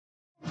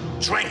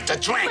Drink the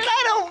drink. But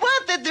I don't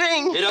want the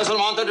drink. He doesn't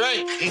want the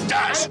drink. He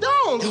does. I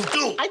don't. You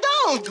do. I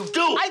don't. You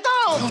do. I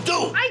don't. You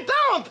do. I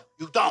don't.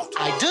 You don't.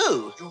 I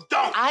do. You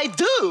don't. I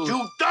do.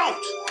 You don't.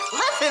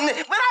 Listen,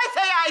 when I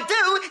say I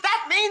do,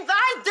 that means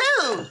I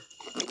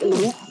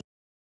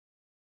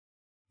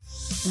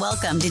do.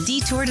 Welcome to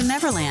Detour to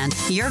Neverland,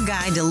 your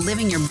guide to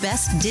living your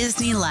best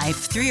Disney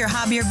life through your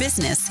hobby or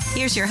business.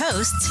 Here's your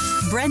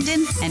hosts,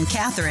 Brendan and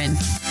Catherine.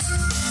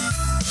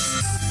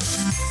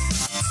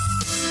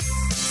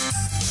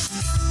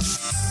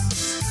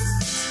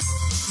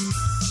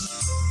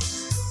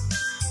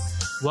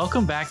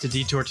 Welcome back to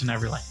Detour to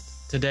Neverland.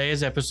 Today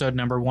is episode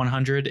number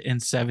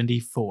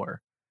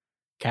 174.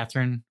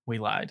 Catherine, we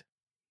lied.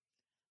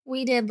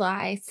 We did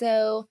lie.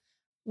 So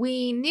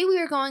we knew we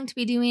were going to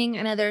be doing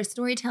another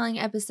storytelling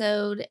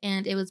episode,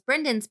 and it was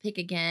Brendan's pick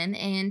again.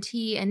 And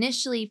he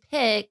initially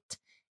picked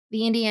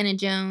the Indiana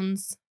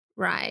Jones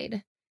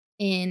ride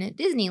in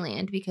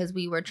Disneyland because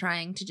we were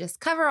trying to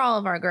just cover all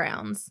of our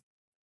grounds.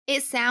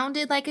 It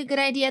sounded like a good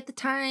idea at the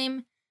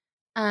time,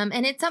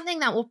 and it's something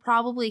that will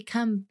probably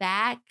come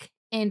back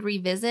and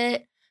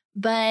revisit.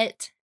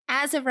 But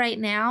as of right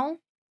now,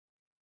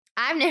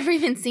 I've never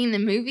even seen the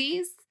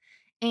movies,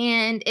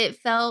 and it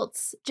felt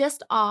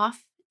just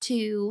off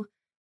to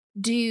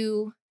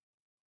do,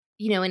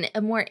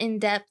 a more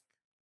in-depth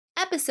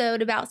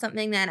episode about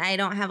something that I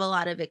don't have a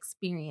lot of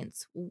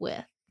experience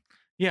with.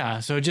 Yeah,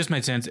 so it just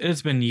made sense.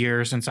 It's been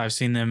years since I've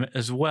seen them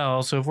as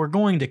well. So if we're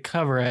going to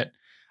cover it,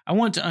 I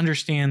want to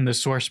understand the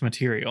source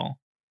material.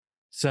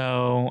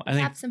 So I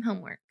think have some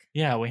homework.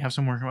 Yeah, we have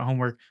some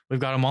homework. We've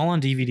got them all on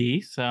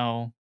DVD.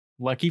 So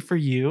lucky for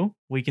you,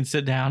 we can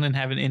sit down and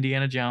have an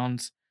Indiana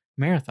Jones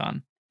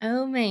marathon.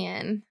 Oh,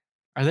 man.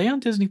 Are they on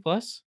Disney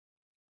Plus?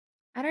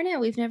 I don't know.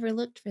 We've never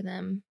looked for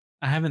them.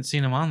 I haven't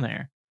seen them on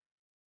there.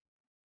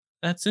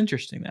 That's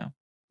interesting, though.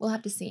 We'll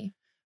have to see.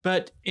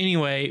 But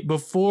anyway,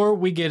 before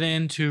we get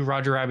into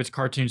Roger Rabbit's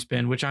cartoon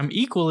spin, which I'm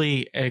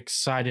equally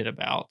excited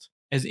about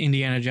as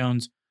Indiana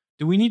Jones,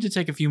 do we need to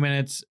take a few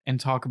minutes and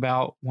talk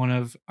about one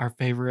of our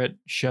favorite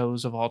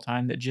shows of all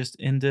time that just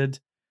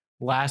ended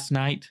last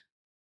night?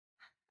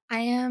 I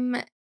am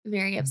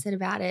very upset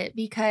about it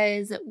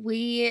because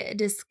we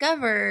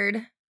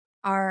discovered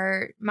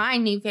my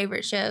new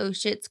favorite show,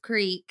 Schitt's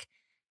Creek,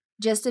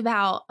 just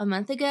about a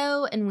month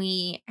ago, and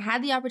we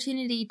had the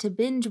opportunity to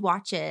binge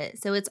watch it.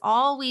 So it's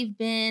all we've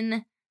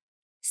been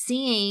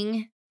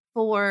seeing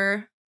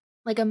for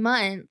like a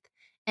month,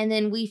 and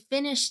then we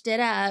finished it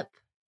up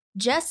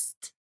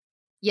just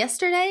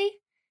yesterday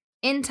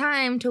in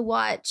time to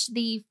watch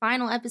the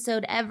final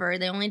episode ever.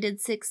 They only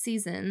did 6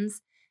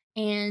 seasons,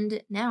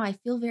 and now I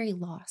feel very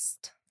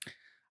lost.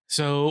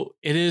 So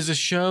it is a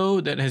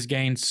show that has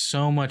gained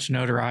so much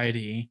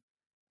notoriety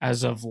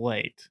as of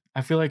late.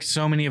 I feel like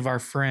so many of our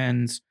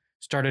friends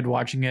started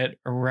watching it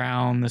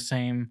around the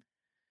same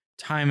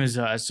time as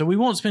us. So we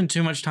won't spend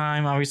too much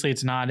time. Obviously,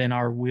 it's not in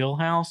our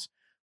wheelhouse,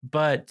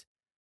 but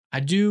I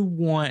do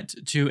want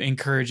to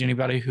encourage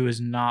anybody who has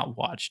not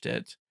watched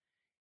it.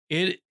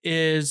 It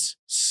is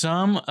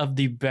some of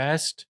the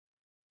best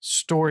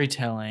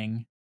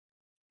storytelling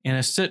in a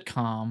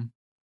sitcom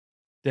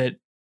that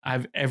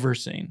I've ever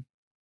seen.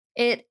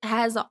 It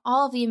has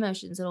all of the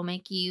emotions. It'll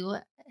make you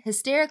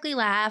hysterically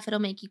laugh. It'll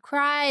make you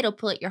cry. It'll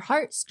pull at your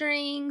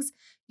heartstrings.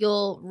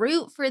 You'll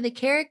root for the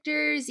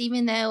characters,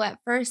 even though at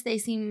first they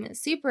seem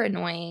super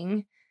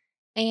annoying.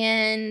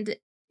 And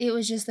it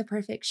was just the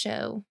perfect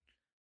show.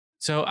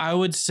 So I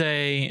would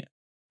say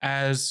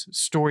as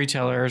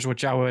storytellers,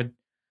 which I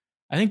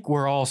think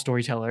we're all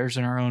storytellers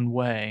in our own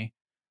way,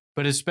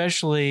 but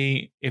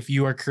especially if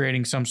you are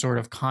creating some sort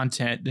of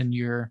content, then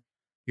you're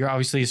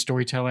obviously a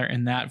storyteller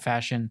in that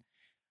fashion.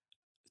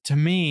 To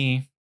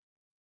me,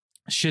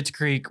 Schitt's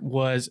Creek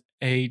was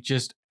a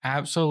just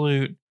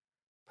absolute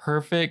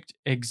perfect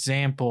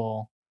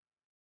example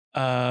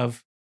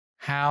of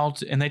how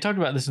to, and they talked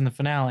about this in the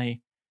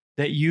finale,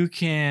 that you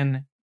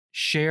can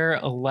share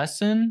a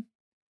lesson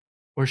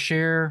or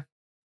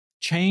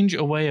change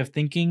a way of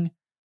thinking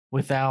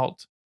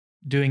without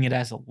doing it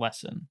as a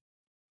lesson,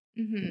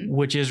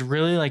 which is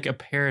really like a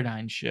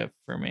paradigm shift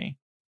for me.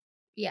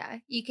 Yeah,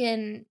 you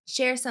can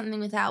share something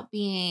without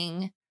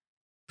being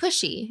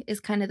pushy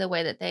is kind of the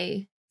way that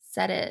they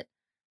said it.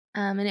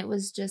 And it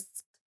was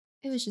just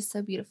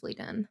so beautifully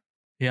done.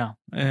 Yeah.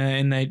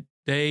 And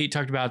they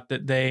talked about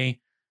that they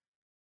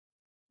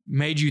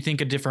made you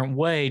think a different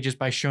way just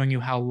by showing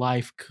you how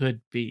life could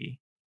be.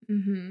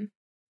 Mm-hmm.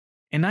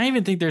 And I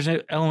even think there's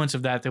elements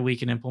of that we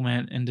can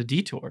implement into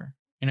Detour.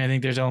 And I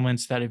think there's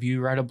elements that if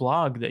you write a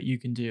blog that you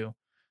can do,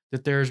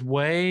 that there's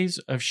ways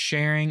of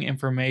sharing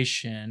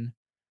information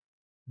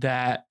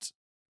that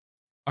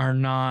are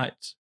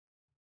not,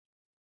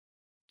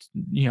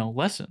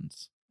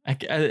 lessons,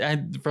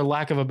 I, for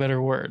lack of a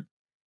better word.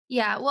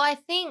 Yeah, well, I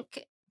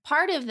think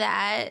part of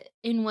that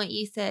in what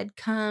you said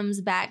comes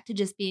back to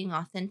just being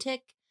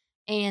authentic.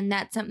 And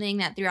that's something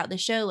that throughout the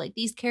show, like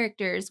these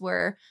characters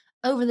were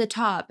over the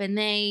top and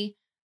they,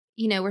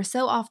 were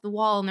so off the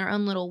wall in their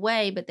own little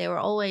way, but they were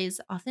always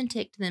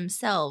authentic to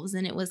themselves.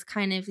 And it was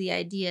kind of the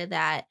idea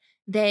that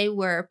they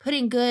were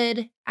putting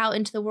good out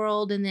into the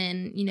world, and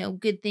then,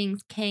 good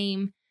things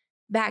came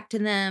back to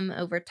them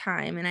over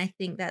time. And I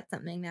think that's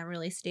something that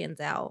really stands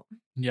out.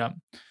 Yeah.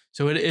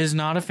 So it is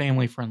not a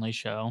family-friendly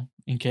show,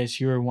 in case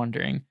you were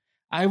wondering.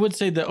 I would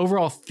say the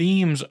overall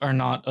themes are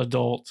not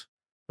adult,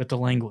 but the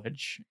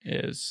language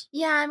is.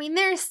 Yeah, I mean,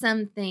 there's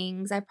some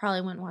things I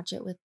probably wouldn't watch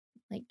it with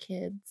like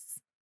kids.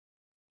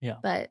 Yeah.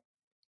 But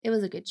it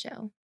was a good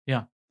show.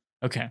 Yeah.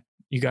 Okay.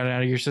 You got it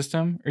out of your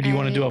system? Or do you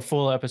want to do a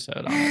full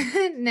episode on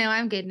it? No,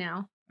 I'm good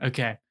now.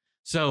 Okay.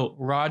 So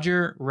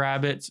Roger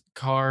Rabbit's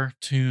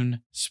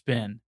cartoon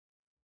spin.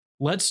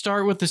 Let's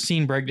start with the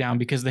scene breakdown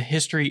because the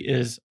history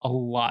is a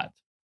lot.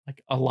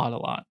 Like a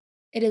lot.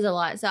 It is a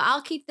lot. So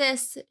I'll keep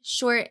this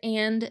short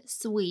and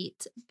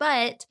sweet.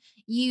 But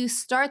you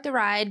start the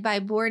ride by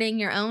boarding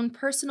your own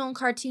personal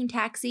cartoon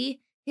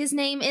taxi. His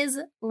name is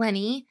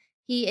Lenny.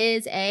 He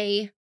is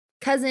a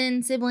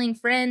cousin, sibling,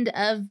 friend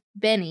of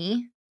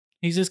Benny.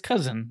 He's his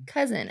cousin.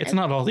 It's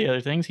not all the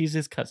other things. He's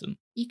his cousin.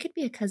 You could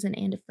be a cousin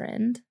and a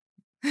friend.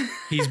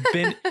 He's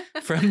been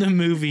from the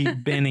movie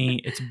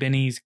Benny. It's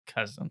Benny's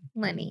cousin.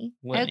 Lenny.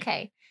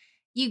 Okay.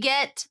 You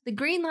get the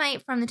green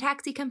light from the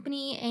taxi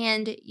company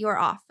and you're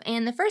off.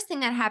 And the first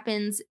thing that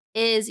happens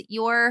is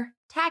your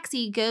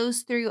taxi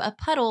goes through a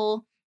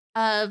puddle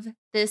of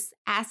this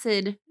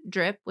acid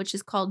drip, which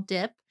is called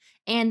dip.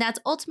 And that's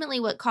ultimately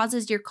what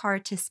causes your car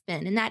to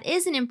spin. And that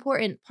is an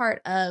important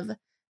part of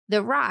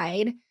the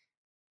ride.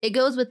 It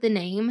goes with the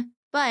name,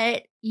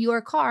 but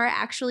your car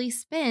actually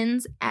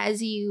spins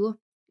as you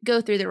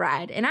go through the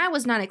ride. And I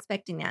was not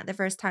expecting that the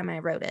first time I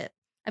rode it.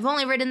 I've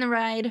only ridden the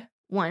ride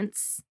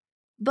once,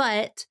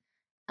 but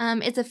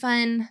it's a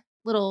fun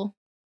little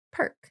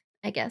perk,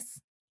 I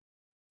guess.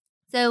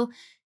 So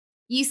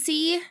you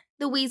see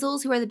the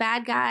weasels who are the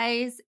bad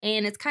guys,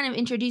 and it's kind of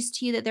introduced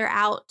to you that they're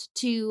out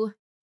to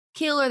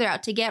kill or they're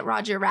out to get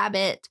Roger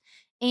Rabbit.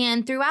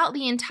 And throughout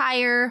the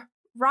entire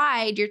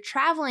ride, you're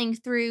traveling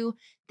through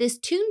this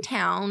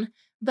Toontown,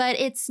 but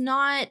it's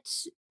not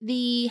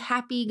the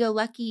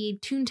happy-go-lucky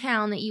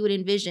Toontown that you would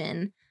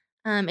envision.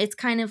 It's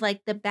kind of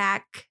like the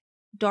back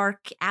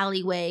dark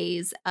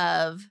alleyways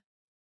of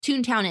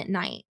Toontown at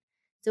night.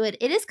 So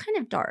it is kind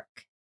of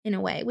dark in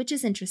a way, which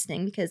is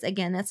interesting because,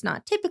 again, that's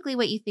not typically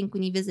what you think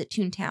when you visit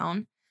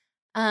Toontown.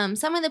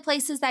 Some of the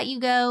places that you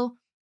go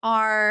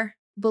are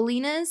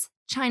Billina's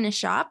China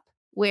Shop,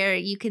 where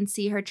you can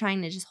see her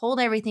trying to just hold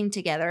everything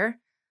together.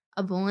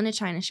 A bull in a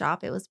china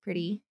shop. It was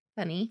pretty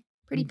funny,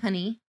 pretty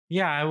punny.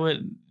 Yeah, I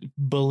would.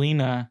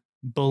 Bullina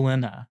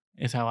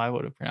is how I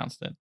would have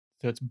pronounced it.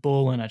 So it's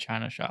bull in a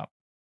china shop.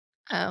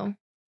 Oh.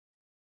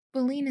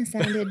 Bullina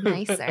sounded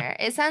nicer.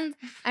 It sounds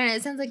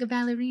like a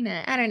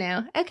ballerina. I don't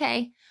know.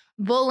 Okay.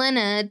 Bull in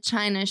a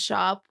china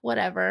shop,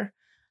 whatever.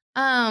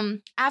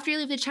 After you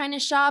leave the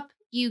china shop,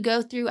 you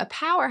go through a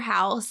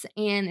powerhouse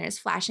and there's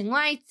flashing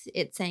lights.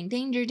 It's saying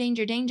danger,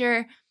 danger,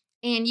 danger.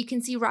 And you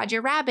can see Roger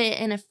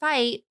Rabbit in a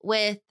fight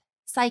with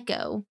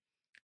Psycho.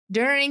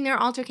 During their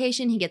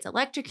altercation, he gets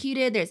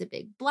electrocuted. There's a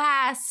big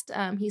blast.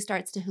 He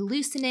starts to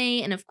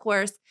hallucinate. And of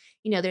course,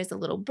 there's the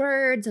little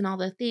birds and all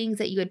the things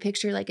that you would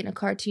picture like in a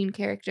cartoon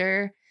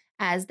character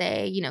as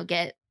they,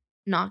 get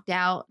knocked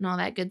out and all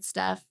that good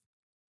stuff.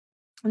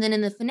 And then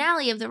in the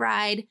finale of the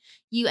ride,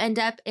 you end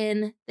up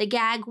in the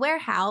gag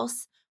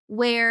warehouse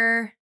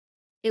where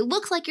it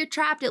looks like you're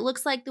trapped. It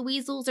looks like the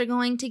weasels are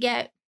going to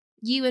get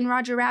you and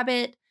Roger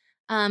Rabbit.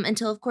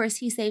 Until, of course,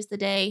 he saves the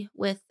day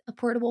with a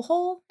portable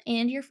hole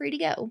and you're free to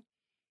go.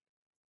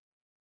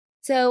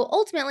 So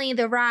ultimately,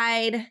 the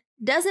ride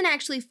doesn't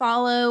actually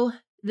follow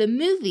the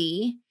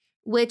movie,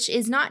 which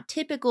is not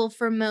typical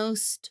for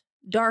most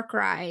dark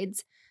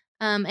rides.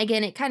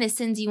 Again, it kind of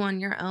sends you on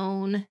your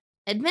own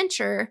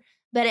adventure,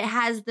 but it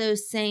has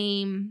those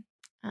same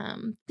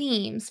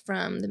themes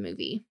from the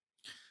movie.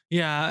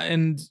 Yeah,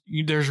 and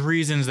there's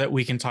reasons that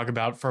we can talk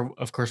about for,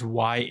 of course,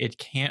 why it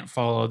can't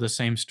follow the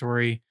same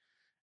story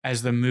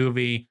as the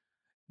movie.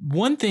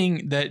 One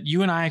thing that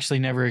you and I actually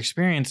never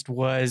experienced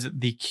was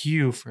the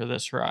queue for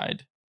this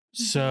ride.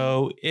 Mm-hmm.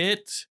 So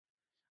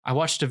I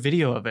watched a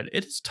video of it.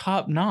 It is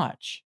top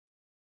notch.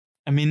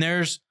 I mean,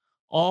 there's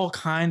all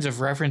kinds of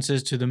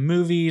references to the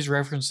movies,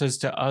 references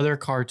to other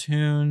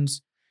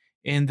cartoons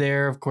in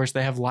there. Of course,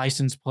 they have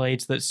license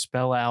plates that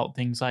spell out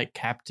things like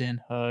Captain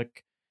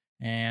Hook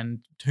and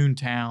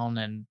Toontown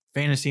and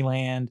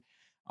Fantasyland,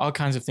 all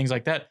kinds of things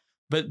like that.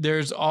 But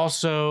there's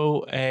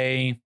also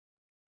a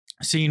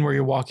scene where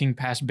you're walking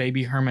past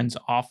Baby Herman's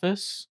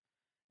office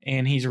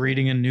and he's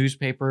reading a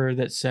newspaper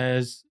that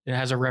says it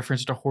has a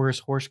reference to Horace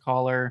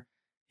Horsecollar.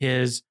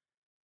 His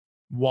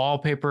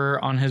wallpaper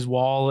on his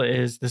wall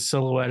is the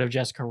silhouette of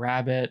Jessica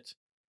Rabbit.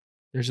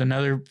 There's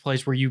another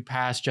place where you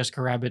pass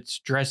Jessica Rabbit's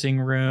dressing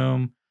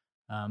room.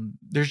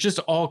 There's just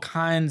all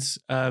kinds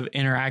of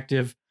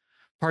interactive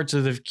parts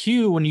of the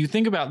queue. When you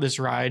think about this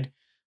ride,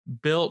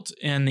 built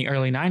in the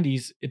early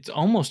 90s, it's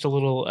almost a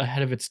little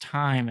ahead of its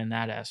time in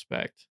that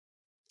aspect.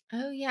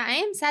 Oh, yeah. I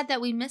am sad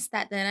that we missed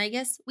that then. I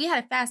guess we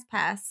had a fast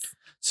pass.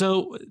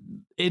 So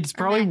it's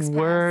probably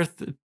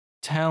worth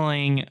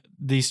telling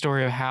the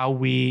story of how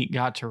we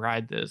got to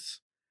ride this.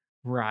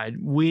 ride.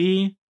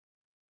 We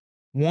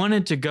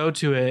wanted to go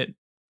to it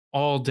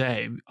all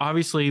day.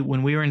 Obviously,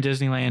 when we were in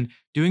Disneyland,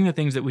 doing the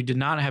things that we did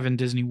not have in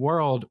Disney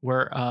World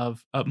were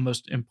of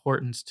utmost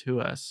importance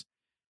to us.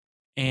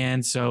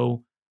 And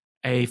so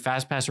a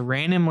Fast Pass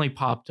randomly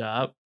popped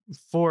up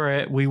for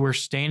it. We were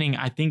standing,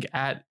 I think,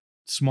 at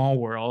Small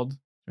World.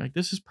 We're like,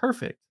 this is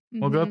perfect.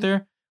 We'll go up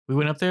there. We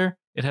went up there.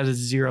 It had a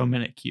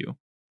 0-minute queue.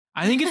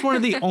 I think it's one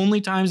of the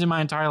only times in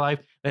my entire life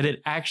that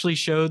it actually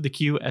showed the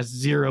queue as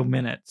 0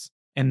 minutes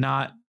and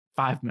not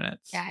 5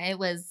 minutes. Yeah, it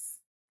was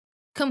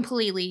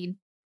completely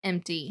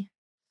empty.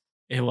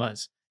 It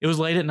was. It was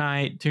late at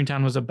night.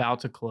 Toontown was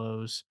about to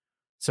close.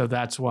 So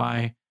that's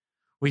why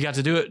we got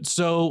to do it.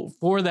 So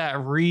for that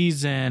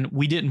reason,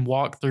 we didn't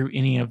walk through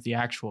any of the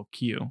actual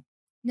queue.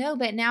 No,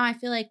 but now I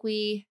feel like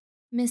we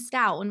missed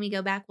out. When we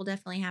go back, we'll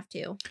definitely have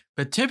to.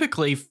 But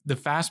typically, the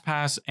Fast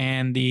Pass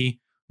and the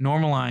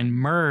normal line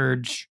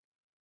merge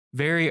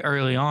very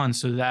early on,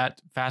 so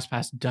that Fast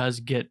Pass does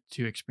get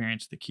to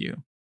experience the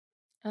queue.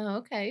 Oh,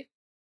 okay.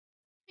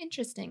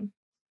 Interesting.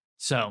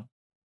 So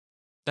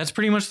that's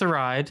pretty much the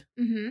ride.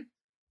 Mm-hmm.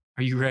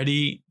 Are you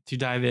ready to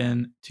dive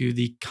in to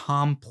the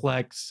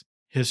complex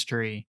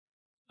history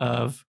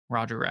of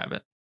Roger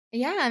Rabbit?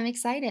 Yeah, I'm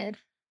excited.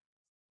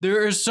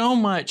 There is so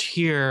much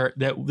here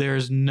that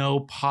there's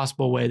no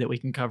possible way that we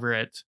can cover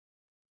it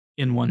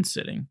in one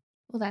sitting.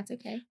 Well, that's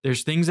okay.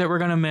 There's things that we're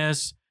going to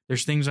miss.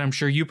 There's things I'm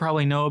sure you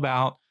probably know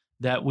about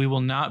that we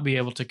will not be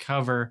able to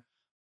cover.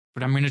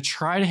 But I'm going to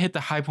try to hit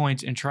the high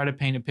points and try to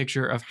paint a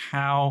picture of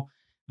how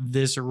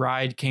this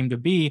ride came to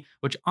be,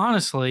 which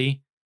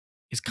honestly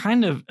is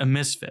kind of a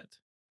misfit.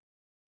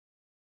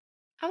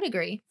 I would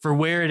agree. For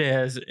where it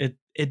is,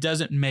 it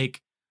doesn't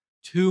make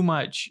too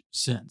much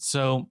sense.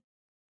 So,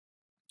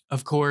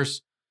 of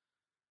course,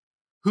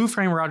 Who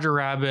Framed Roger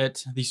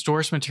Rabbit, the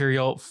source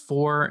material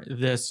for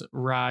this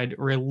ride,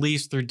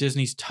 released through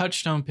Disney's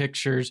Touchstone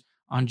Pictures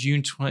on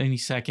June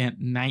 22nd,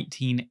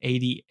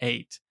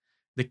 1988.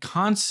 The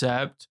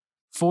concept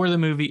for the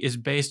movie is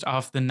based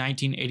off the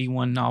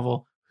 1981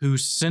 novel Who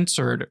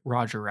Censored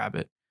Roger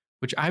Rabbit,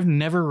 which I've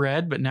never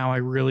read, but now I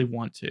really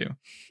want to.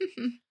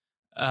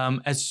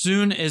 As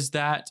soon as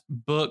that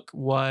book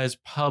was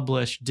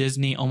published,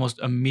 Disney almost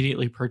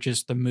immediately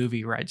purchased the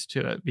movie rights to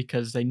it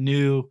because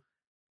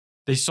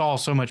they saw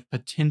so much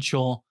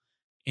potential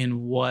in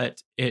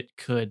what it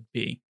could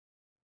be.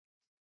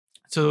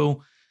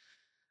 So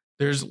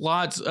there's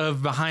lots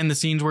of behind the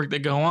scenes work that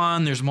go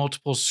on. There's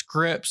multiple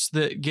scripts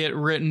that get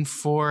written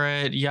for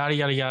it, yada,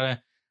 yada,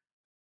 yada.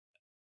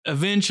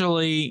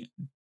 Eventually,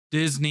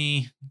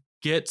 Disney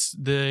gets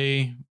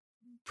the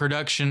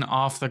production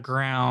off the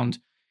ground,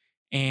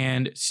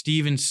 and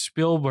Steven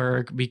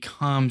Spielberg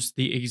becomes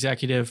the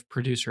executive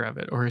producer of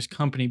it, or his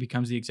company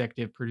becomes the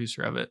executive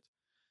producer of it.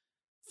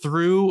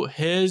 Through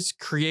his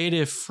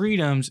creative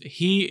freedoms,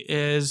 he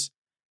is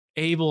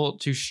able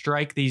to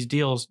strike these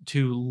deals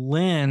to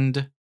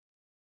lend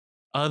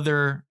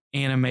other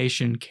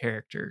animation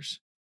characters.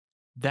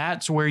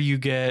 That's where you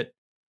get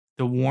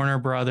the Warner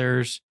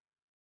Brothers,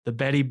 the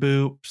Betty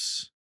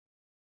Boops.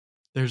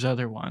 There's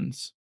other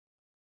ones.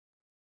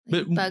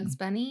 Like But- Bugs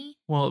Bunny?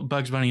 Well,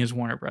 Bugs Bunny is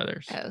Warner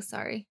Brothers. Oh,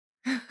 sorry.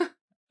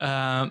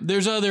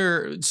 There's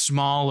other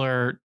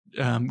smaller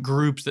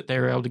groups that they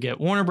were able to get.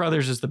 Warner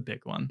Brothers is the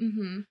big one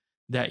Mm-hmm.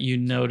 that you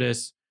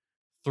notice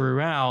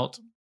throughout.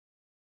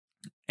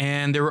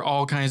 And there were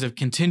all kinds of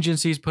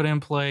contingencies put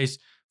in place.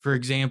 For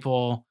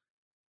example,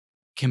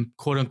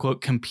 quote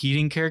unquote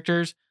competing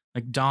characters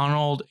like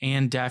Donald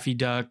and Daffy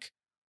Duck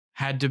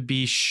had to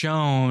be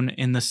shown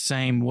in the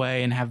same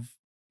way and have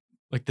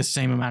like the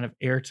same amount of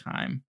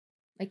airtime.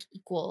 Like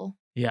equal.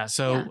 Yeah,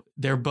 so Yeah.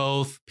 they're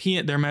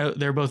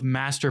both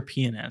master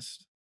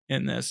pianists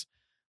in this.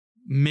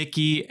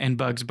 Mickey and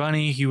Bugs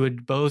Bunny, he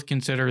would both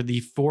consider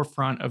the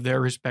forefront of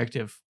their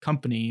respective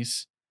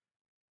companies.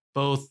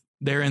 Both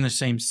they're in the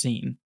same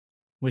scene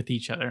with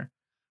each other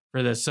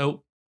for this.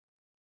 So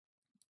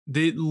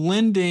the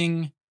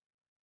lending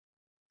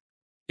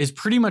is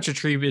pretty much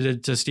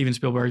attributed to Steven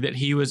Spielberg, that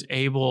he was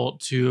able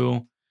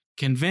to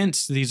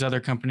convince these other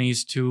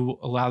companies to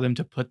allow them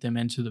to put them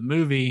into the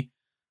movie.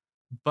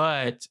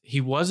 But he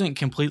wasn't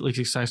completely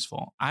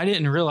successful. I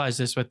didn't realize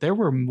this, but there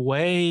were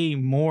way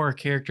more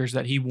characters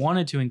that he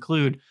wanted to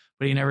include,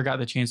 but he never got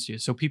the chance to.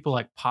 So people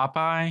like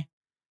Popeye,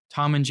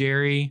 Tom and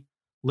Jerry,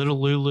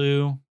 Little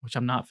Lulu, which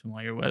I'm not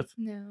familiar with,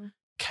 No.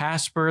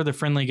 Casper, the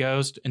Friendly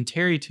Ghost, and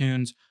Terry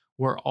Toons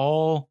were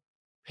all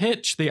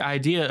pitched the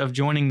idea of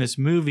joining this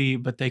movie,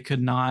 but they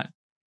could not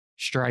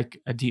strike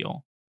a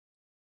deal.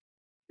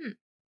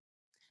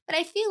 But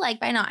I feel like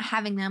by not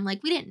having them,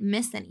 like we didn't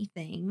miss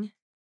anything.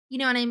 You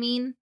know what I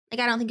mean? Like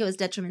I don't think it was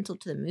detrimental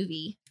to the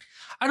movie.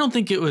 I don't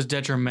think it was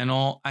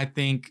detrimental. I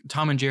think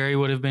Tom and Jerry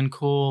would have been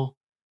cool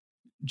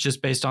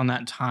just based on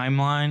that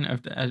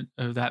timeline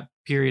of that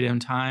period in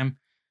time.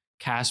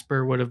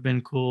 Casper would have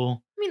been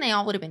cool. I mean, they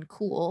all would have been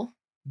cool.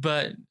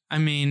 But, I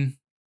mean,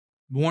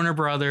 Warner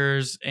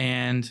Brothers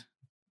and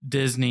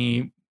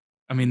Disney,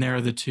 I mean,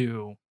 they're the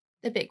two.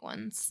 The big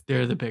ones.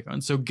 They're the big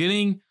ones. So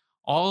getting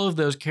all of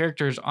those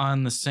characters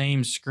on the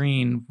same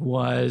screen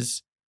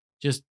was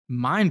just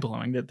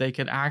mind-blowing that they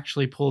could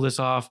actually pull this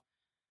off.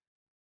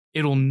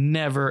 It'll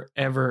never,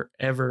 ever,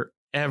 ever,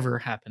 ever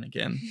happen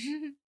again.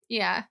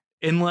 Yeah.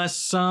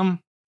 Unless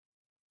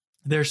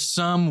there's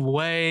some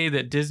way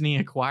that Disney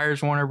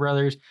acquires Warner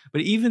Brothers.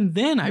 But even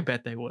then, I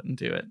bet they wouldn't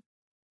do it.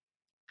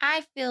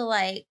 I feel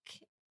like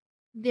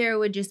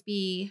there'd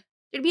be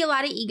a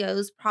lot of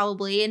egos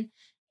probably. And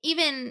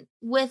even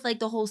with like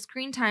the whole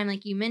screen time,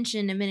 like you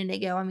mentioned a minute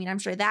ago, I mean, I'm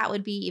sure that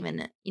would be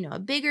even, a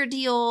bigger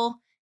deal,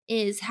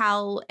 is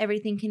how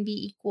everything can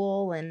be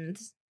equal. And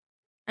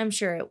I'm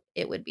sure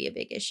it would be a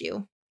big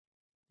issue.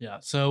 Yeah.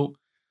 So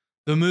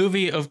the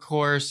movie, of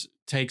course,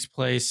 takes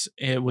place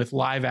with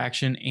live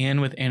action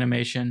and with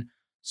animation.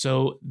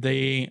 So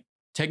the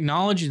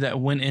technology that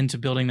went into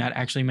building that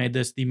actually made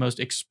this the most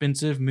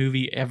expensive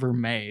movie ever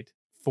made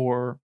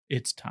for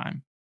its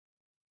time,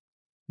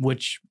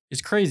 which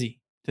is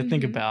crazy to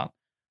think about.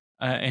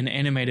 An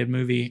animated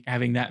movie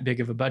having that big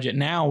of a budget.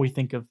 Now we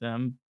think of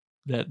them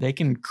that they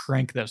can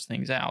crank those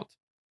things out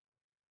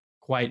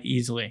quite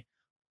easily.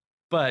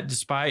 But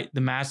despite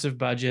the massive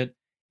budget,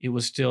 it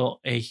was still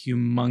a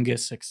humongous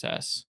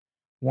success.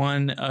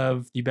 One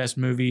of the best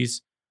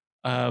movies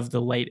of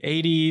the late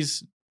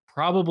 80s,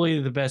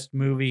 probably the best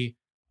movie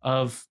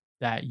of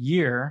that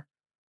year,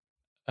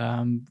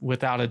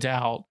 without a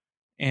doubt.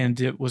 And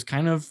it was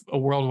kind of a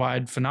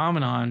worldwide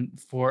phenomenon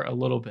for a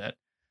little bit.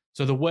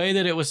 So the way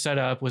that it was set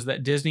up was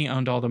that Disney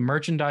owned all the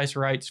merchandise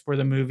rights for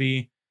the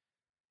movie.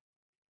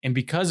 And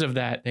because of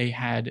that, they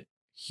had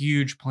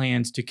huge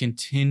plans to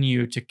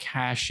continue to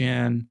cash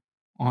in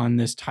on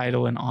this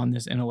title and on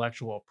this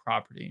intellectual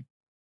property.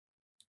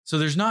 So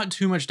there's not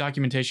too much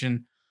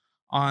documentation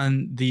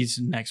on these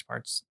next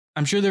parts.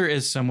 I'm sure there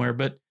is somewhere,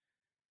 but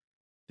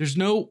there's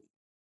no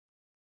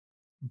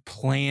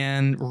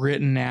plan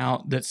written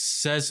out that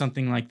says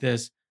something like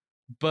this.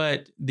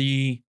 But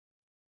the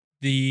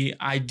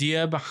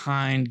idea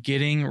behind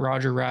getting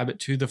Roger Rabbit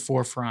to the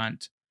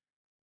forefront,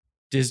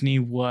 Disney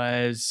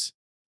was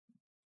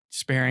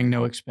sparing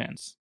no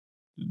expense.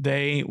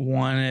 They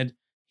wanted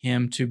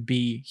him to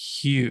be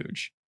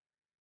huge.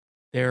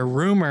 There are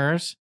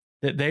rumors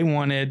that they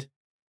wanted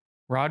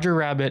Roger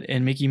Rabbit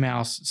and Mickey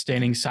Mouse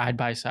standing side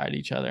by side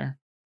each other,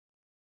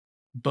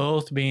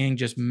 both being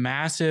just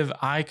massive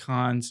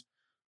icons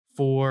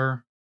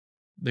for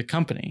the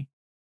company.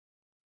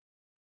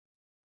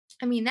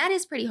 I mean, that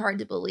is pretty hard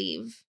to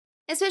believe.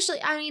 Especially,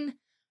 I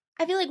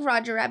feel like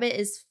Roger Rabbit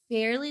is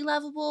fairly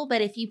lovable,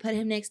 but if you put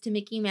him next to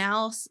Mickey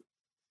Mouse,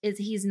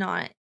 he's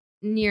not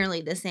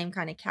nearly the same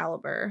kind of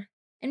caliber.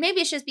 And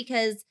maybe it's just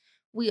because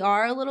we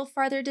are a little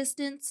farther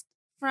distanced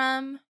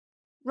from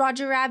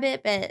Roger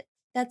Rabbit, but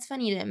that's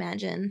funny to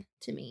imagine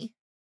to me.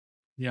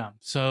 Yeah.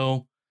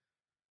 So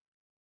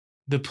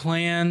the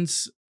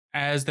plans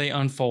as they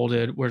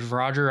unfolded was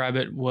Roger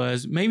Rabbit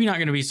was maybe not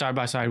going to be side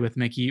by side with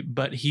Mickey,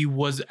 but he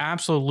was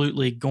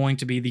absolutely going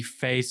to be the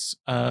face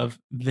of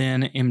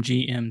then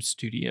MGM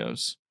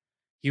Studios.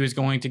 He was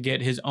going to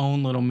get his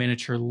own little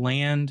miniature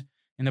land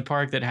in the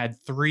park that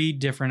had 3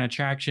 different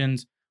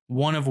attractions,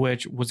 one of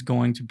which was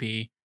going to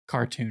be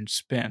Cartoon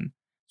Spin.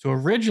 So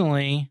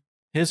originally,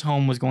 his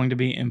home was going to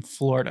be in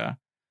Florida.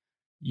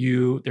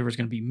 There was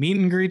going to be meet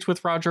and greets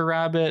with Roger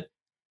Rabbit.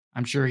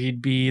 I'm sure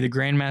he'd be the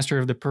grandmaster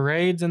of the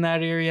parades in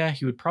that area.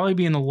 He would probably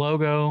be in the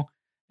logo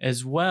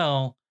as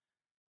well.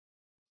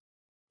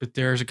 But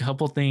there's a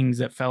couple things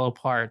that fell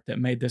apart that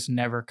made this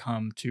never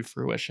come to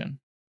fruition.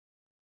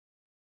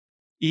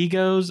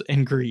 Egos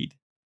and greed.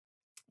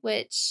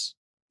 Which,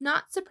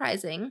 not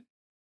surprising.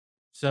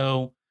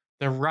 So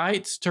the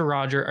rights to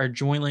Roger are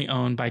jointly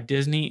owned by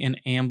Disney and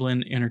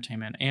Amblin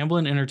Entertainment.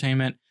 Amblin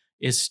Entertainment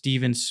is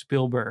Steven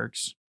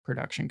Spielberg's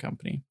production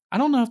company. I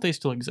don't know if they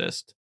still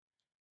exist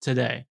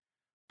today,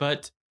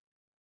 but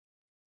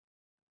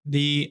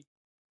the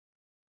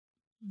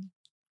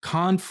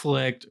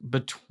conflict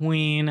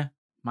between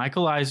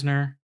Michael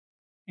Eisner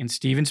and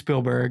Steven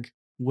Spielberg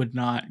would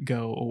not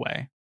go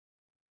away.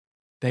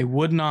 They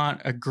would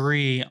not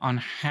agree on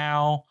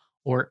how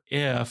or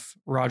if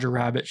Roger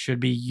Rabbit should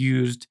be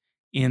used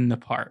in the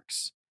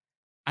parks.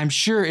 I'm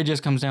sure it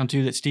just comes down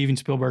to that Steven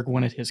Spielberg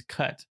wanted his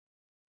cut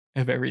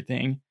of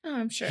everything. Oh,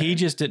 I'm sure. He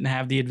just didn't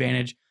have the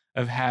advantage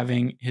of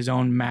having his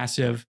own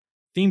massive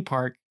theme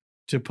park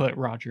to put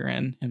Roger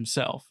in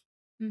himself.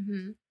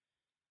 Mm-hmm.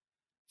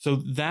 So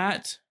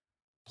that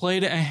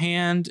played a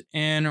hand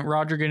in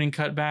Roger getting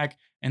cut back.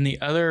 And the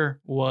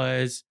other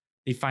was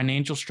the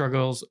financial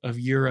struggles of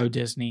Euro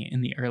Disney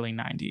in the early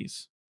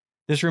 90s.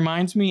 This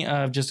reminds me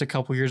of just a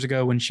couple years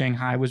ago when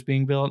Shanghai was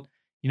being built.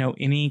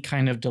 Any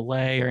kind of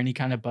delay or any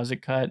kind of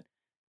budget cut,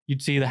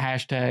 you'd see the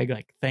hashtag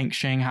like "Thanks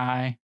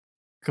Shanghai"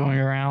 going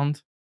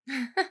around.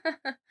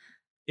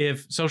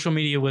 If social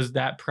media was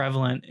that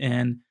prevalent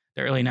in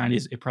the early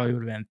 90s, it probably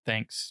would have been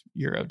 "Thanks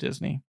Euro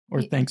Disney"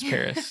 or "Thanks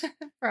Paris."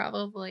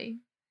 Probably.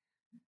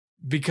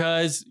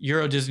 Because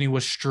Euro Disney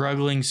was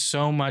struggling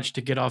so much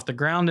to get off the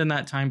ground in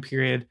that time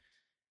period,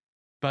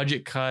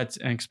 budget cuts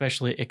and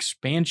especially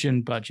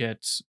expansion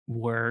budgets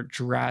were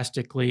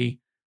drastically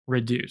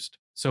reduced.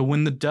 So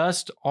when the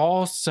dust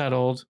all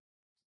settled,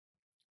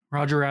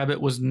 Roger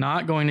Rabbit was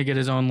not going to get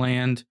his own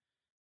land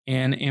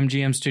in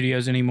MGM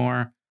Studios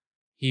anymore.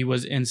 He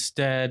was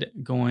instead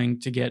going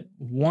to get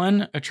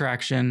one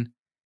attraction.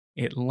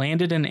 It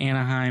landed in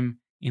Anaheim,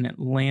 and it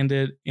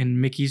landed in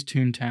Mickey's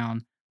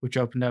Toontown, which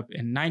opened up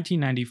in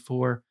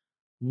 1994,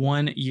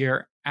 1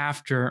 year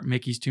after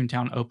Mickey's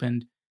Toontown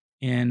opened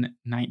in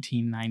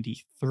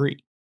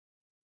 1993.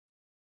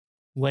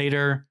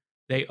 Later,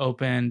 they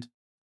opened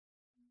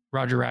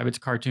Roger Rabbit's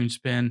Cartoon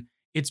Spin.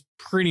 It's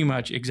pretty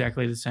much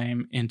exactly the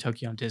same in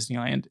Tokyo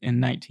Disneyland in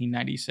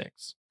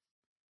 1996.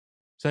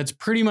 So that's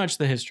pretty much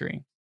the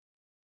history.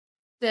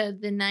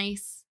 The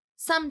nice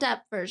summed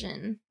up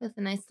version with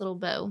a nice little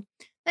bow.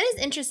 That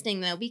is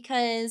interesting though,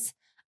 because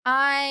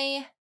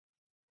I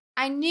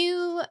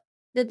knew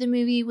that the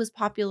movie was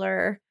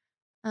popular,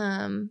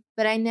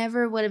 but I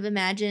never would have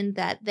imagined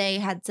that they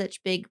had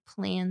such big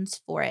plans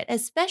for it,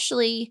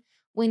 especially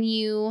when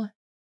you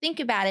think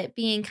about it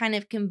being kind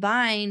of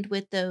combined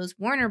with those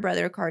Warner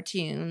Brother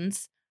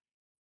cartoons.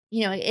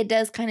 You know, it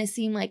does kind of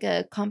seem like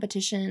a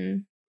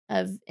competition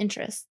of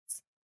interests.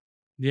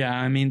 Yeah,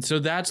 I mean, so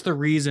that's the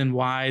reason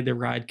why the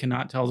ride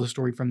cannot tell the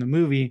story from the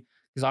movie,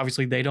 because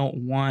obviously they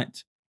don't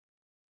want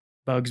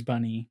Bugs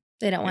Bunny.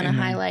 They don't want to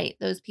highlight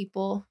those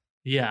people.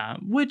 Yeah,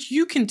 which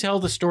you can tell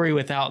the story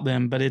without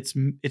them, but it's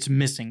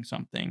missing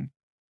something.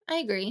 I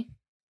agree.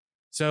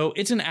 So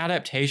it's an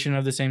adaptation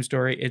of the same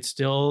story. It's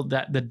still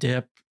that the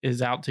dip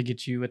is out to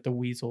get you with the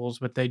weasels,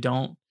 but they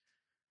don't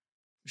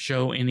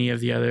show any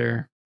of the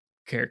other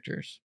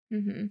characters.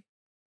 Mm-hmm.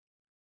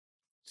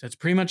 So that's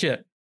pretty much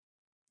it.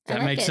 Does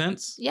that make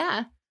sense?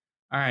 Yeah.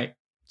 All right.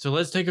 So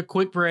let's take a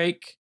quick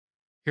break,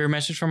 hear a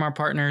message from our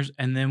partners,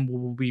 and then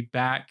we'll be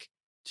back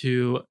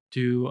to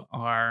do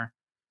our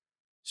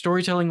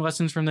storytelling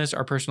lessons from this,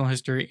 our personal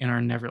history, and our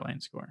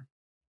Neverland score.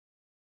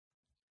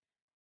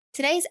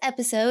 Today's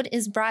episode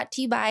is brought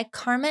to you by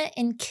Karma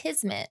and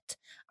Kismet.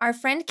 Our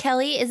friend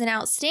Kelly is an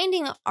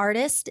outstanding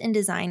artist and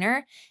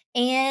designer,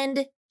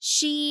 and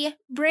she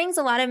brings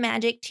a lot of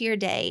magic to your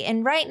day.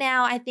 And right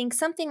now, I think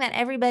something that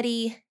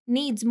everybody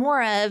needs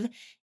more of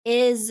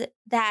is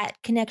that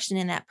connection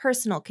and that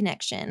personal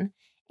connection.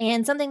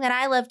 And something that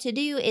I love to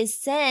do is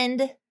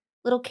send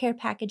little care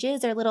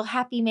packages or little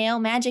happy mail,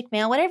 magic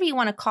mail, whatever you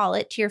want to call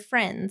it, to your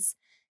friends.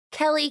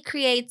 Kelly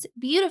creates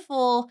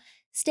beautiful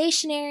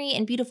stationery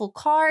and beautiful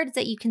cards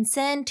that you can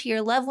send to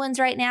your loved ones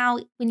right now.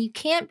 When you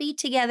can't be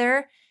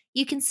together,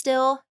 you can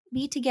still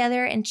be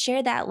together and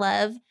share that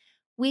love.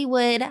 We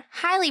would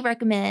highly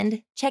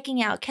recommend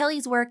checking out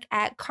Kelly's work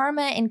at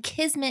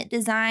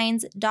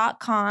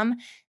karmaandkismetdesigns.com.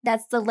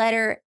 That's the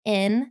letter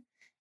N.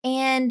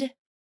 And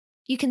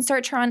you can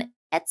search her on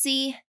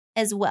Etsy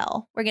as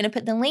well. We're going to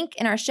put the link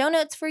in our show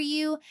notes for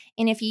you.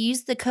 And if you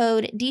use the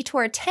code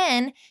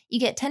DETOUR10, you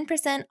get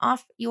 10%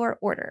 off your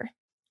order.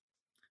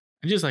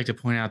 I'd just like to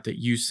point out that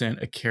you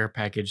sent a care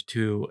package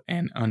to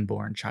an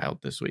unborn child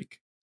this week.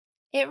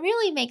 It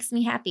really makes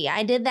me happy.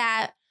 I did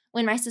that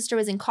when my sister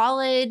was in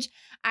college.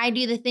 I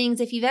do the things,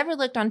 if you've ever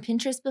looked on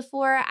Pinterest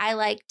before, I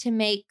like to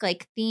make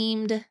like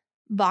themed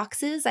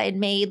boxes. I had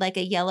made like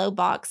a yellow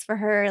box for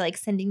her, like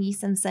sending you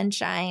some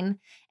sunshine.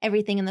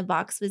 Everything in the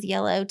box was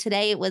yellow.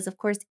 Today it was, of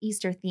course,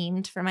 Easter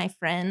themed for my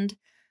friend,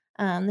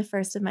 the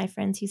first of my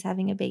friends who's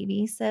having a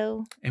baby.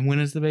 So, and when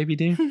is the baby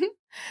due?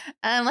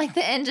 Like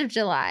the end of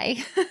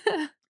July.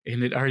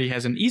 And it already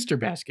has an Easter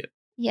basket.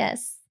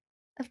 Yes,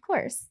 of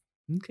course.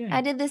 Okay.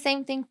 I did the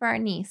same thing for our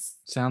niece.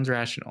 Sounds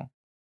rational.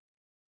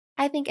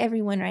 I think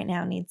everyone right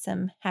now needs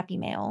some happy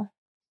mail.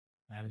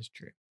 That is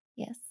true.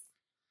 Yes.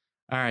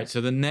 All right.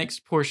 So the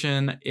next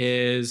portion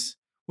is,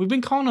 we've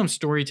been calling them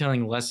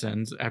storytelling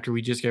lessons after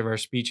we just gave our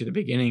speech at the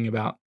beginning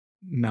about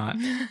not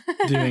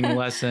doing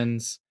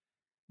lessons.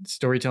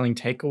 Storytelling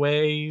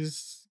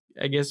takeaways,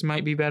 I guess,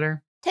 might be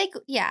better. I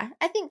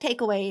think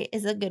takeaway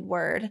is a good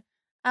word.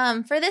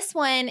 For this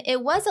one,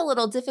 it was a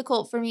little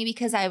difficult for me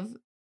because I've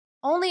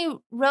only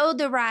rode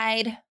the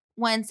ride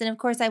once, and of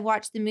course I've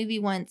watched the movie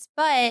once,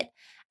 but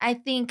I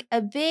think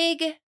a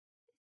big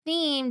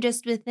theme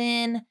just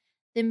within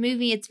the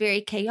movie, it's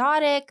very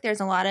chaotic. There's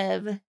a lot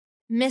of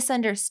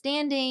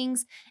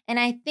misunderstandings, and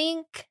I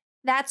think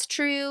that's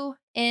true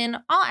in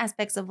all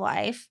aspects of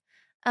life.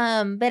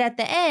 But at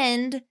the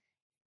end,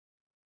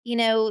 you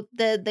know,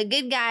 the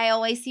good guy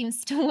always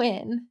seems to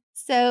win.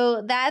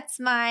 So that's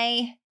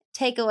my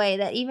takeaway,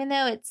 that even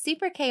though it's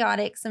super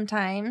chaotic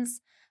sometimes,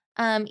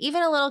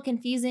 even a little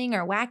confusing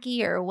or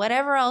wacky or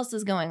whatever else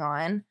is going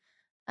on,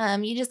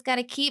 you just got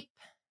to keep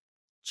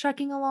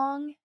trucking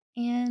along,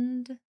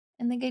 and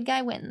the good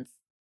guy wins.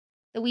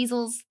 The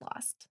weasels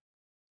lost.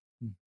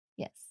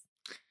 Yes.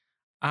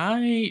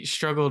 I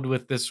struggled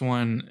with this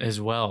one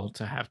as well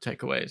to have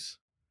takeaways.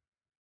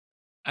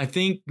 I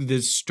think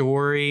the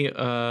story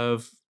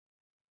of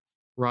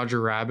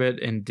Roger Rabbit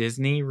and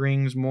Disney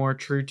rings more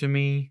true to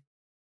me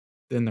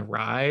than the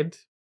ride,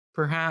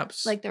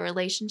 perhaps. Like the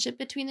relationship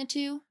between the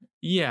two?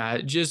 Yeah,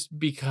 just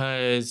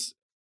because,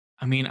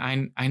 I mean,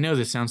 I know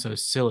this sounds so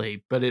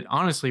silly, but it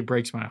honestly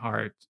breaks my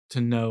heart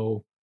to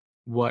know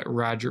what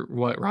Roger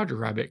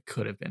Rabbit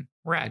could have been.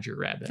 Roger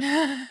Rabbit.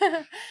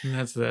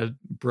 That's the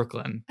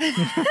Brooklyn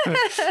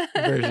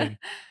version.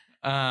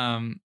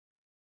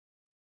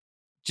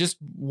 Just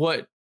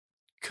what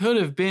could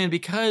have been,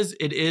 because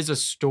it is a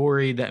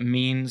story that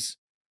means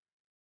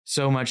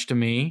so much to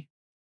me.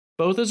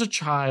 Both as a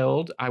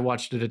child, I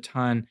watched it a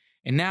ton,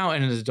 and now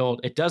as an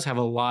adult, it does have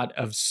a lot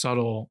of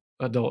subtle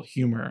adult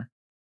humor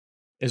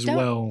as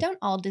well. Don't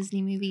all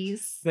Disney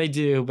movies? They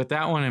do, but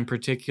that one in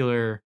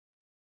particular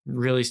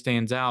really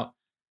stands out.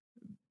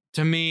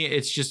 To me,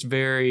 it's just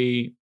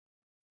very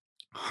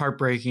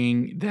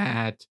heartbreaking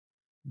that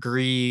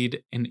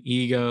greed and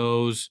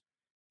egos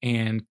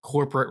and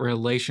corporate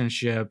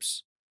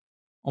relationships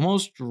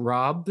almost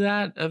rob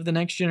that of the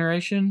next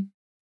generation.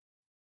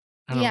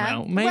 I don't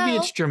know. Maybe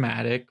it's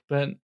dramatic,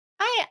 but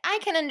I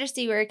can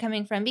understand where you're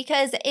coming from,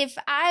 because if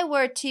I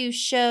were to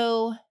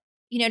show,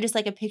 just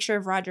like a picture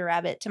of Roger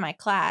Rabbit to my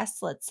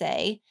class, let's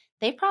say,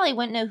 they probably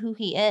wouldn't know who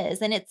he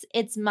is. And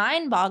it's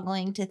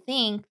mind-boggling to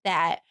think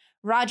that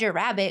Roger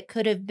Rabbit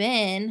could have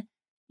been,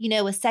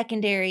 a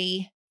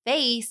secondary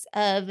face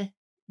of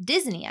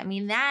Disney. I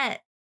mean, that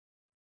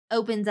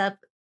opens up,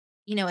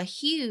 a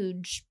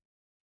huge,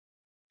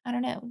 I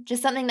don't know,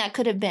 just something that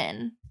could have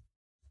been,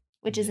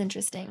 which is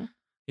interesting.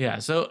 Yeah,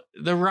 so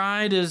the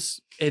ride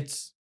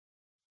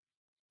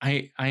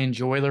I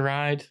enjoy the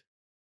ride.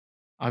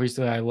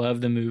 Obviously, I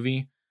love the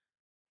movie.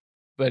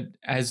 But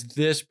as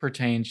this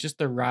pertains, just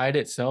the ride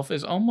itself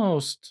is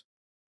almost,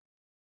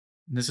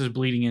 this is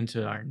bleeding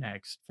into our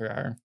next for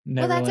our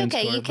Neverland Well, that's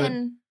okay. story, You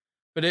can.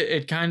 But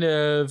it kind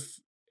of,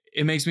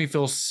 it makes me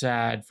feel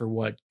sad for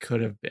what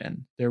could have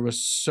been. There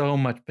was so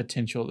much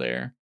potential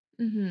there.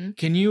 Mm-hmm.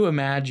 Can you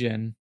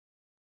imagine?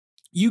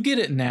 You get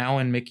it now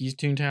in Mickey's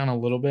Toontown a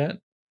little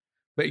bit,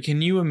 but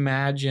can you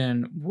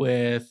imagine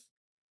with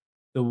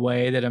the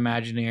way that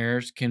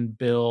Imagineers can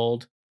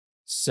build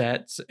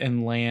sets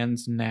and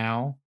lands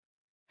now,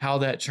 how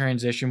that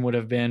transition would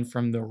have been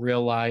from the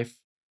real life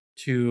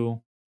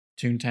to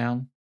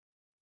Toontown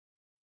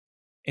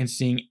and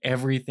seeing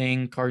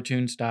everything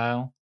cartoon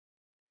style?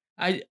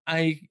 I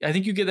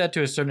think you get that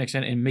to a certain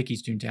extent in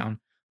Mickey's Toontown,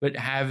 but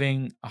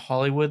having a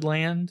Hollywood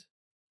land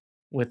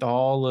with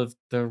all of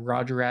the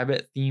Roger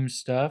Rabbit themed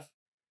stuff,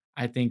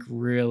 I think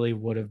really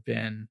would have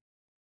been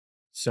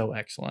so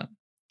excellent.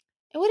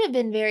 It would have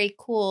been very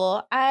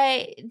cool.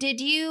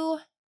 Did you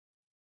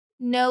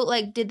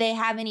know, did they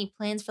have any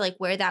plans for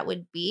where that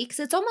would be? Because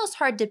it's almost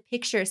hard to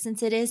picture,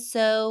 since it is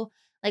so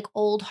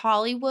old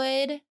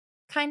Hollywood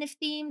kind of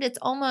themed. It's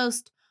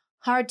almost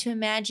hard to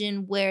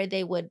imagine where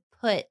they would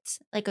put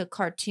a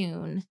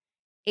cartoon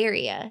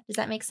area. Does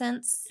that make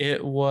sense?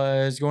 It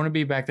was going to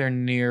be back there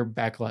near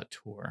Backlot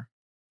Tour.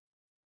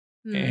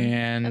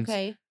 And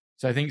okay.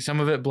 So I think some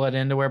of it bled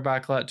into where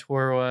Backlot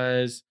Tour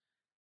was.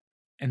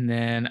 And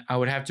then I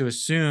would have to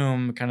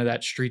assume kind of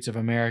that Streets of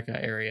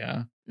America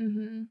area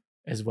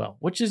as well,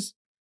 which is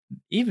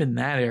even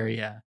that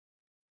area.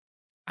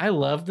 I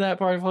loved that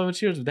part of Hollywood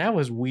Studios, but that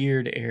was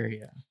weird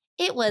area.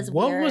 It was weird.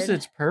 What weird. was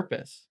its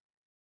purpose?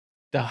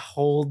 To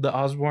hold the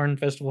Osborne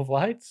Festival of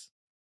Lights?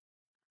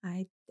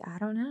 I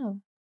don't know.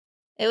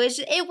 It always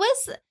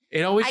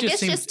just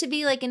seemed, just to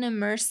be an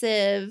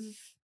immersive.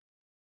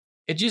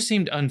 It just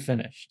seemed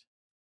unfinished.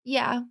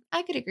 Yeah,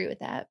 I could agree with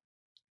that.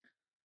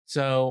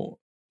 So,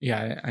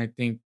 yeah, I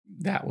think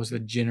that was the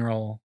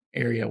general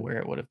area where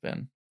it would have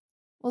been.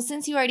 Well,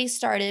 since you already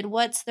started,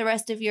 what's the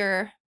rest of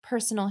your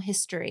personal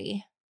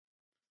history?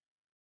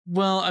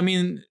 Well, I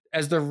mean,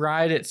 as the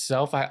ride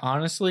itself, I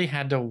honestly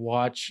had to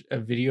watch a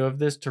video of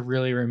this to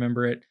really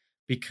remember it,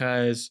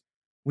 because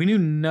we knew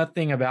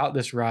nothing about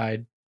this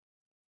ride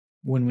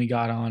when we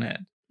got on it.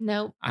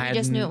 Nope. I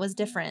just knew it was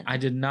different. I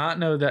did not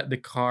know that the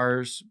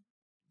cars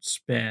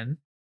spin.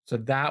 So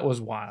that was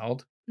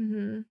wild.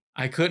 Mm-hmm.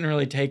 I couldn't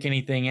really take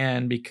anything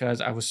in because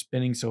I was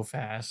spinning so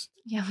fast.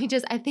 Yeah,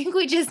 I think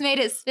we just made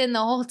it spin the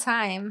whole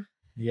time.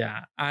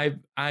 Yeah,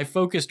 I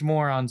focused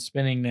more on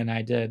spinning than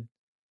I did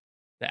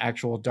the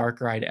actual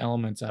dark ride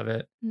elements of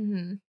it.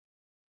 Mm-hmm.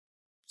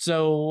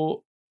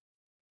 So,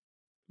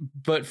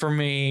 but for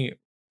me,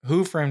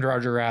 Who Framed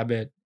Roger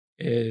Rabbit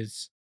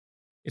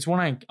it's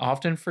one I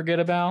often forget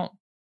about,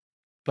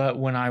 but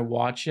when I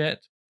watch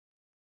it,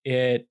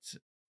 it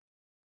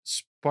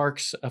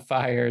sparks a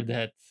fire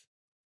that,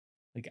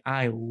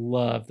 I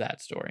love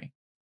that story.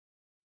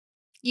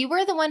 You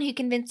were the one who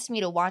convinced me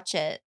to watch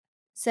it.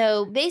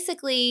 So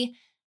basically,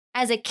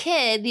 as a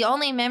kid, the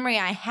only memory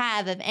I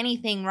have of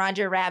anything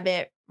Roger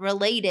Rabbit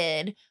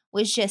related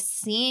was just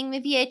seeing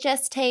the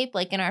VHS tape,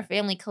 in our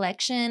family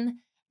collection.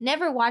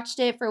 Never watched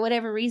it for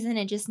whatever reason.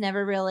 It just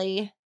never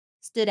really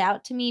stood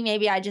out to me.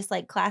 Maybe I just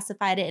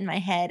classified it in my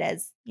head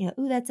as,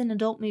 ooh, that's an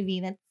adult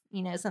movie. That's,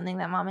 something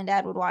that mom and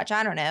dad would watch.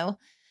 I don't know.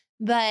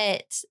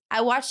 But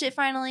I watched it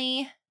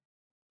finally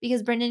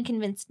because Brendan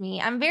convinced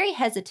me. I'm very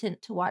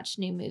hesitant to watch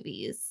new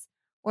movies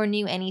or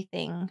new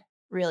anything,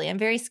 really. I'm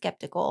very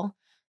skeptical.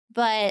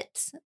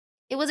 But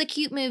it was a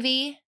cute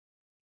movie.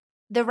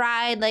 The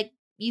ride, like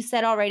you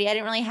said already, I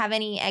didn't really have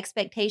any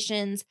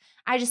expectations.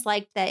 I just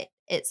liked that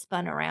it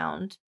spun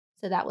around.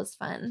 So that was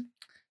fun.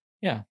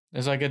 Yeah,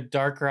 there's like a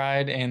dark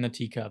ride and the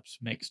teacups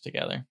mixed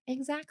together.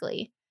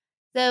 Exactly.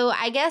 So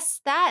I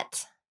guess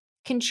that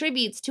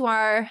contributes to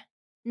our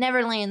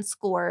Neverland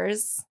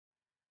scores,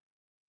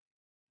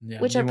 Yeah,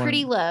 which are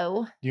pretty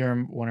low. Do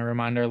you want to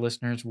remind our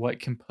listeners what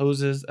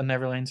composes a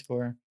Neverland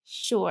score?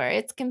 Sure.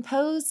 It's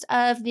composed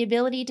of the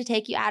ability to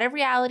take you out of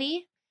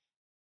reality.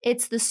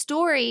 It's the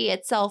story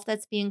itself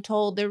that's being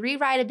told, the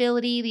rewrite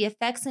ability, the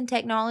effects and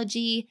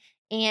technology,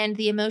 and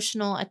the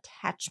emotional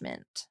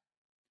attachment.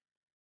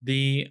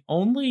 The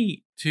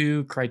only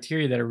two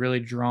criteria that are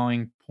really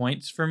drawing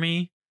points for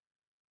me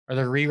are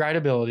the rewrite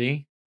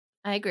ability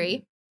I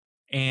agree.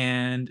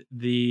 and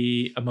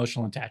the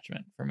emotional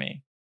attachment for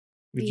me.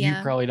 Which you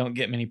probably don't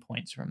get many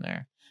points from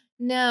there.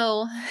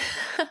 No.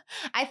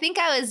 I think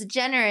I was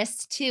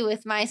generous too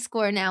with my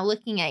score now.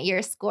 Looking at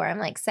your score, I'm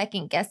like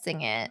second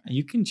guessing it.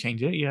 You can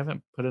change it. You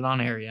haven't put it on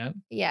air yet.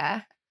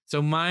 Yeah.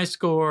 So my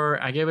score,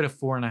 I gave it a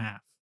 4.5.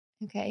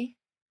 Okay.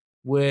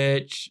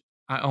 Which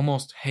I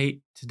almost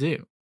hate to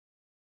do.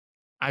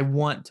 I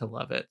want to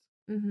love it.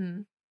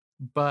 Mm-hmm.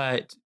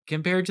 But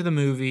compared to the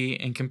movie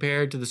and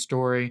compared to the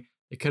story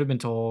that could have been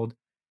told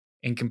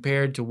and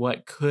compared to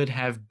what could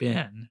have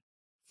been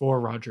for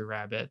Roger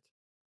Rabbit,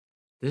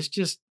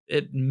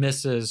 it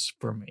misses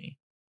for me.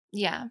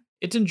 Yeah.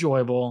 It's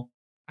enjoyable.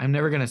 I'm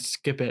never going to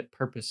skip it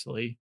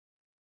purposely,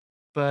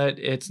 but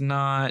it's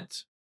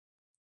not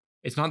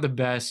the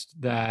best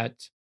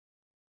that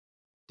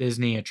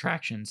Disney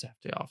attractions have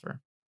to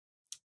offer.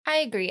 I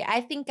agree. I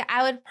think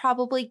I would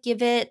probably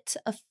give it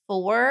a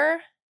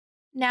 4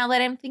 now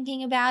that I'm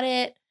thinking about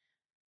it.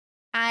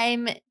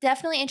 I'm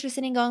definitely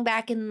interested in going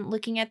back and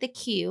looking at the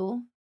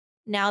queue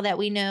now that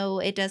we know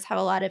it does have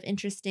a lot of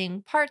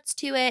interesting parts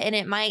to it, and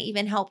it might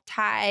even help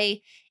tie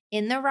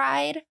in the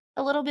ride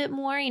a little bit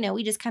more. You know,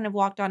 we just kind of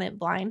walked on it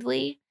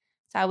blindly.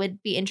 So I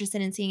would be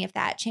interested in seeing if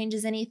that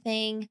changes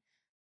anything.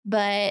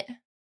 But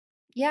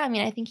yeah, I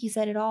mean, I think you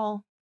said it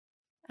all.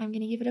 I'm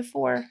going to give it a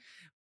 4.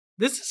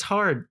 This is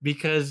hard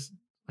because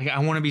I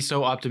want to be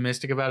so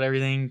optimistic about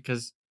everything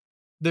because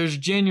there's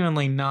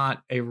genuinely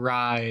not a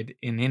ride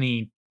in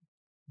any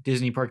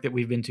Disney park that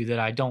we've been to that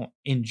I don't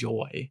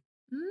enjoy.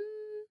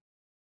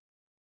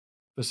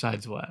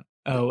 Besides what?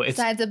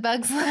 Besides A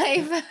Bug's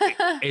Life.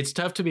 It's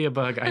tough to be a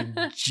bug.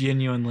 I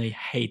genuinely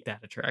hate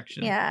that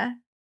attraction. Yeah.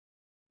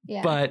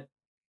 But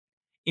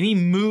any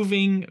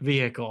moving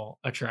vehicle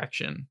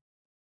attraction,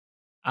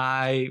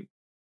 I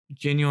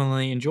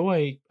genuinely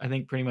enjoy, I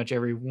think, pretty much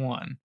every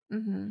one.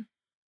 Mm-hmm.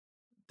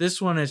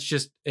 This one,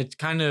 it's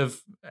kind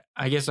of,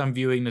 I guess I'm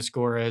viewing the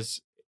score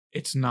as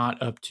it's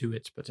not up to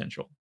its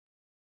potential.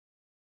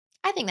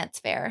 I think that's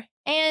fair.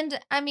 And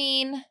I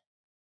mean,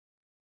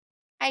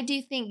 I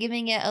do think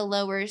giving it a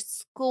lower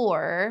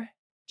score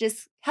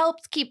just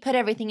helps put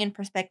everything in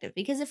perspective.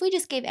 Because if we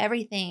just gave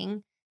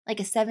everything like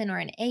a 7 or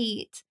an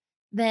 8,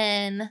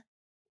 then,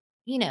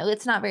 you know,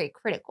 it's not very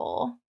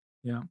critical.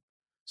 Yeah.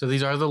 So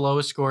these are the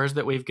lowest scores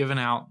that we've given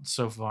out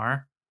so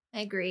far.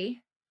 I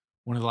agree.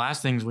 One of the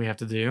last things we have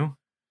to do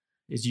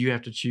is you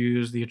have to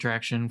choose the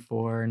attraction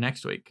for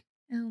next week.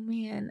 Oh,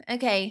 man.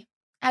 Okay.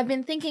 I've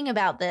been thinking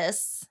about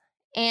this.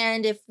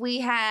 And if we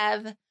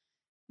have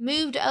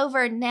moved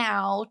over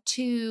now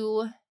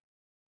to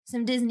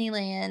some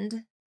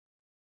Disneyland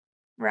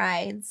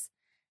rides,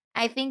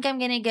 I think I'm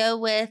going to go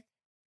with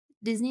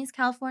Disney's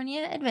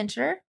California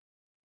Adventure.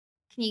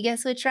 Can you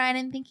guess which ride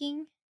I'm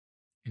thinking?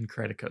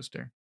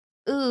 Incredicoaster.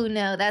 Ooh,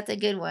 no, that's a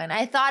good one.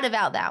 I thought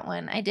about that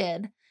one. I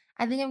did.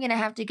 I think I'm going to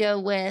have to go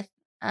with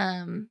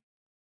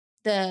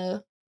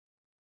the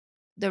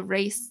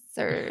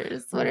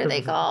racers. What are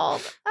they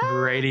called?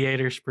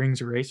 Radiator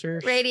Springs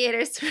Racers?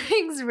 Radiator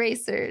Springs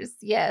Racers.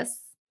 Yes.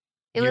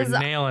 You're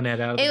nailing it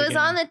out of the It was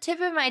beginning. on the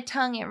tip of my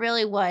tongue. It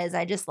really was.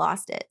 I just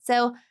lost it.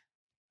 So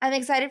I'm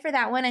excited for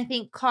that one. I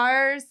think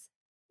Cars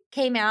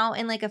came out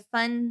in like a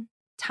fun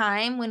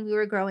time when we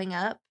were growing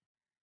up.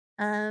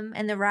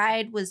 And the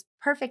ride was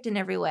perfect in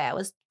every way. I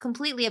was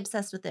completely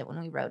obsessed with it when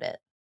we rode it.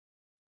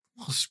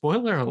 Well,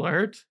 spoiler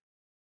alert.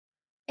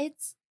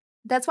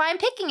 That's why I'm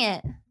picking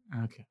it.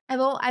 Okay.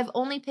 I've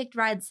only picked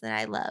rides that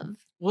I love.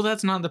 Well,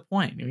 that's not the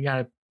point. We got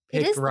to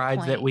pick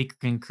rides that we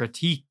can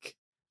critique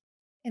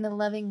in a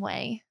loving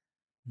way.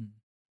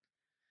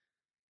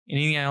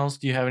 Anything else?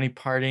 Do you have any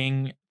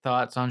parting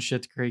thoughts on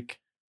Schitt's Creek?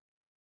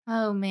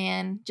 Oh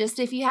man, just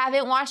if you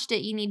haven't watched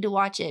it, you need to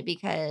watch it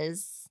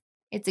because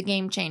it's a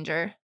game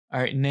changer. All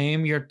right,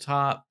 name your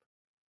top.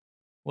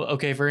 Well,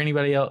 okay, for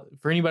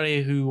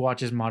anybody who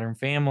watches Modern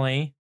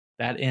Family,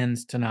 that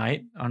ends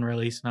tonight on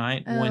release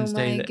night,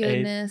 Wednesday the 8th. Oh my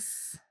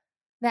goodness.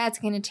 That's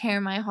going to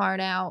tear my heart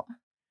out.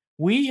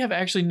 We have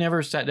actually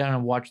never sat down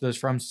and watched those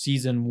from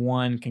season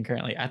 1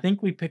 concurrently. I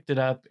think we picked it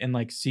up in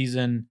like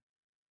season...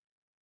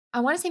 I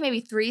want to say maybe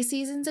 3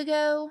 seasons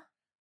ago.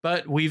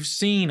 But we've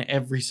seen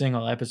every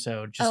single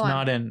episode, just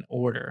not in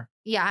order.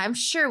 Yeah, I'm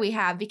sure we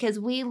have because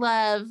we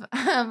love...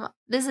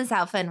 this is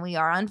how fun we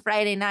are. On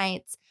Friday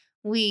nights,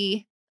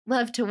 we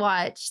love to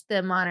watch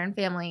the Modern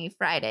Family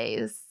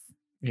Fridays.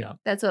 Yeah.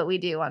 That's what we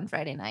do on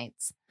Friday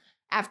nights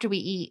after we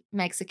eat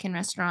Mexican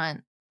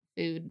restaurant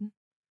food.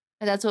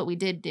 That's what we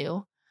did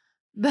do.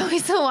 But we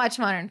still watch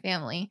Modern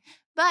Family.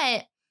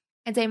 But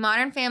I'd say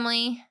Modern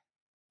Family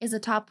is a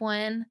top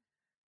one.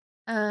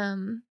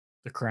 The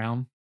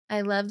Crown.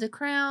 I love The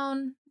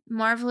Crown.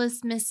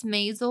 Marvelous Miss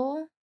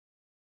Maisel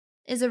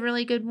is a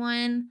really good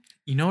one.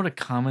 You know what a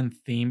common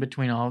theme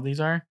between all of these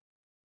are?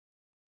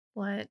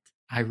 What?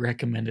 I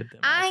recommended them.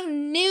 I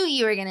knew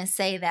you were going to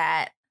say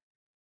that.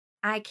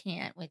 I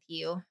can't with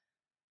you.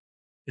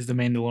 Is The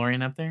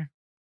Mandalorian up there?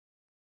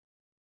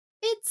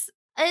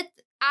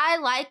 I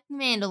like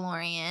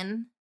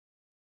Mandalorian.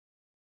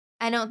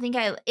 I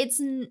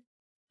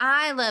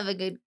love a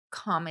good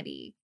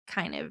comedy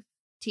kind of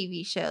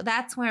TV show.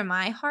 That's where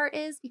my heart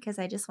is because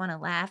I just want to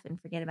laugh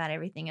and forget about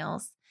everything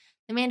else.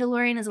 The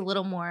Mandalorian is a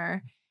little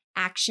more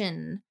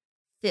action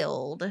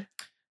filled.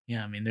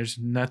 Yeah, I mean, there's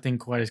nothing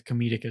quite as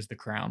comedic as The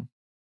Crown.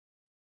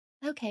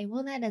 Okay,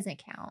 well, that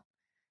doesn't count.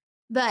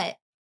 But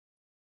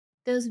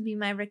those would be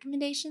my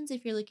recommendations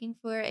if you're looking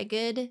for a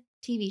good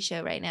TV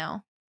show right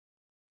now.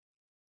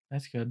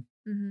 That's good.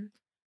 Mm-hmm.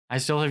 I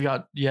still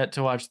have yet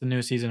to watch the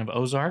newest season of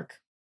Ozark.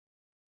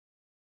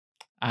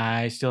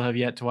 I still have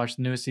yet to watch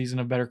the newest season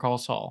of Better Call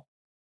Saul.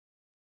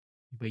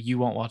 But you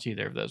won't watch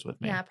either of those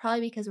with me. Yeah,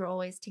 probably because we're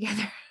always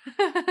together.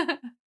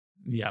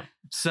 Yeah.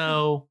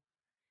 So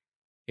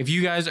if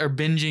you guys are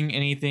binging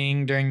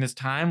anything during this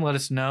time, let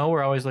us know.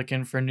 We're always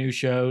looking for new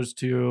shows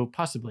to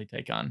possibly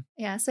take on.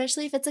 Yeah,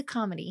 especially if it's a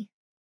comedy.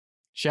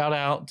 Shout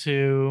out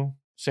to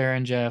Sarah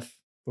and Jeff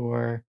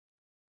for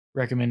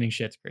recommending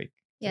Schitt's Creek.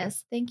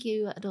 Yes, thank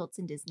you, Adults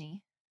in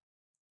Disney.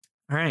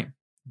 All right.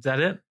 Is that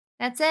it?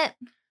 That's it.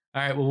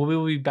 All right. Well, we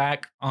will be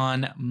back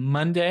on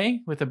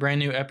Monday with a brand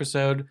new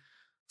episode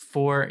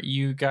for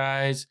you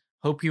guys.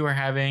 Hope you are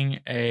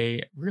having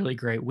a really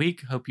great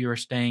week. Hope you are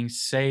staying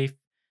safe.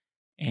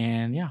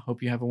 And yeah,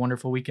 hope you have a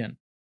wonderful weekend.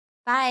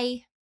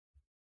 Bye.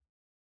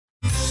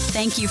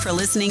 Thank you for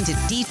listening to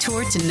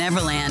Detour to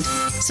Neverland.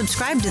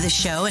 Subscribe to the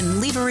show and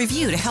leave a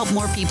review to help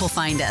more people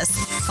find us.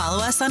 Follow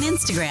us on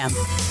Instagram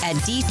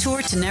at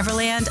Detour to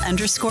Neverland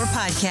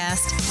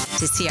 _podcast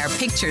to see our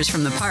pictures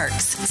from the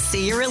parks.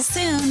 See you real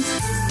soon.